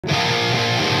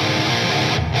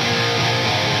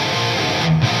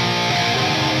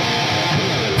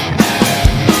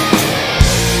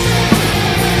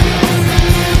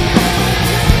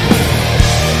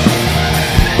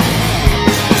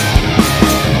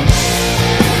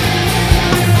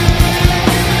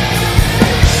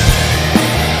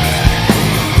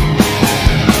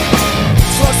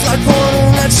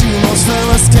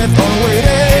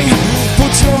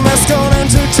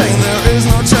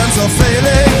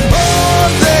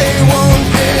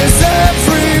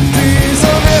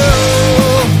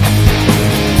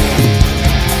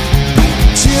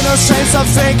love,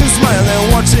 fake a smile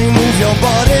and watching move your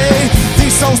body.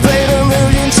 These songs played a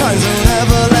million times, an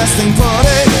everlasting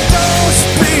party. Don't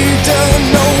speak down,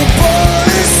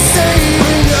 nobody's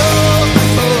saving you.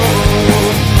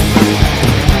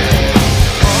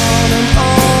 On and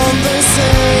on the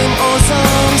same old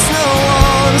songs, no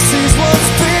one sees what's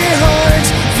behind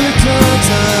the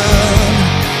curtain.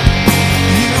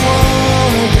 You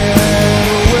wanna get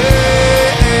away,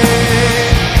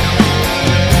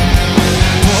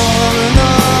 for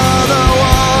another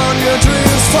one, your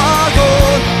dreams far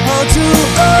gone. How to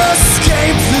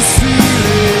escape this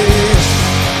feeling?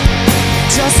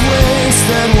 Just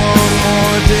wasted one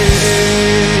more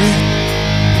day.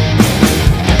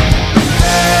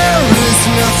 There is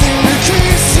nothing that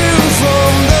keeps you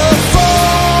from the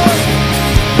fall.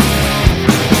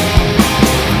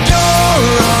 You're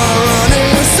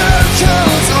running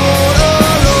circles all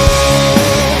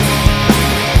alone.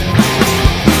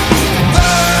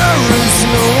 There is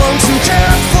no one to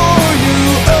care for you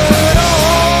at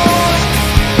all.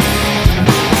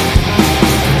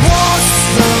 What's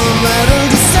the matter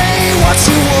to say what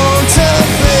you want to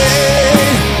be?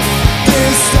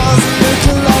 This doesn't look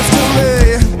alive to me.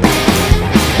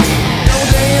 No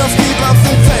day of keep up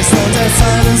the pace, no that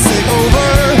silence take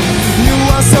over. You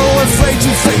are so afraid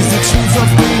to face the truth of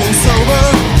being sober.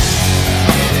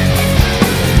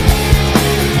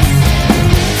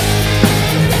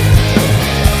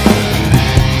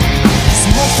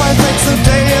 Smoke 5 packs a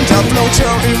day and upload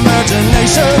your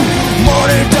imagination.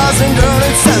 Morning doesn't earn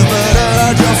itself